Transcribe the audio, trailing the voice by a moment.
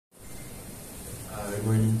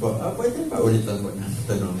po. Pwede pa ulitan mo ng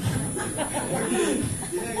tanong.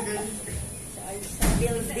 Sa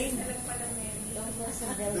building.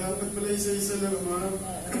 Dapat pala isa-isa lang, ma'am.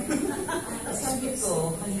 Sabi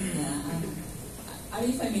ko kanina, are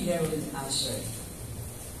you familiar with Asher?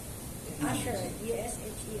 Asher,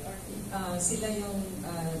 U-S-H-E-R-T. Sila yung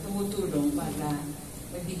tumutulong para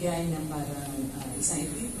magbigay ng parang isang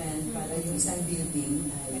equipment para yung isang building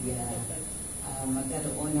ay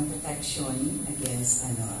magkaroon ng protection against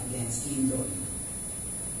lindol.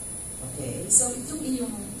 Okay, so itong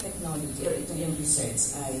inyong technology or itong yung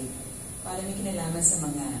research ay para may kinalaman sa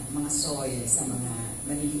mga soil, sa mga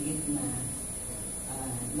maliliit na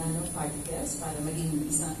nanoparticles para maging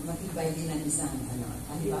isang matibay din ng isang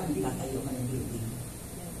halimbawa tatayo ka ng building.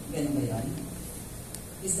 Ganun ba yun?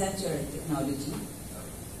 Is that your technology?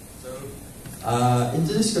 So,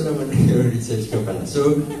 introduce ko naman yung research ko pala.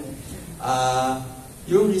 So,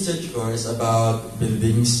 yung research ko is about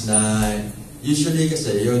buildings na usually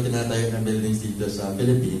kasi yung tinatayo ng buildings dito sa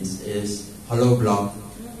Philippines is hollow block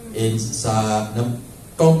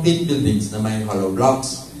concrete buildings na may hollow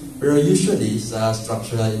blocks. Pero usually sa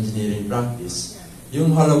structural engineering practice,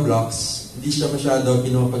 yung hollow blocks hindi siya masyado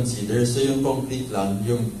kino-consider. So yung concrete lang,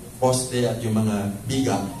 yung poste at yung mga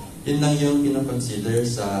biga, yun lang yung kino-consider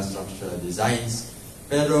sa structural designs.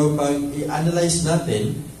 Pero pag i-analyze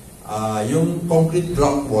natin, yung concrete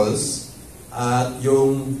block walls at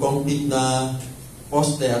yung concrete na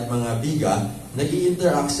poste at mga biga,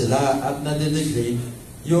 nag-i-interact sila at nade-degrade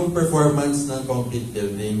yung performance ng concrete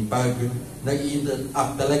building pag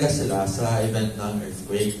nag-i-interact talaga sila sa event ng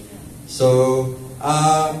earthquake. So,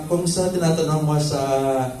 kung sa tinatanong mo sa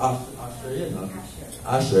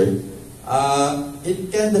Asher, it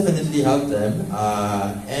can definitely help them.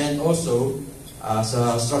 And also,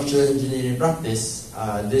 sa structural engineering practice,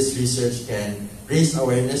 this research can raise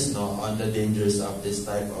awareness on the dangers of this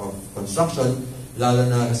type of construction. Lalo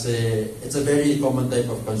na kasi it's a very common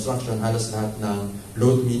type of construction. Halos lahat ng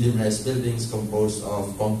low to medium-rise buildings composed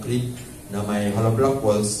of concrete na may hollow block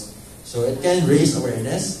walls. So it can raise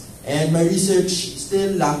awareness. And my research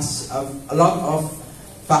still lacks a lot of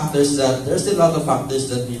factors there's still a lot of factors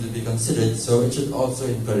that need to be considered. So it should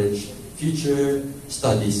also encourage future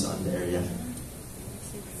studies on the area.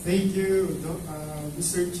 Thank you,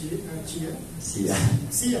 Mr.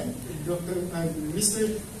 Sia. Dr.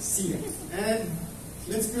 Mr. Sia. And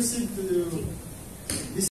let's proceed to this.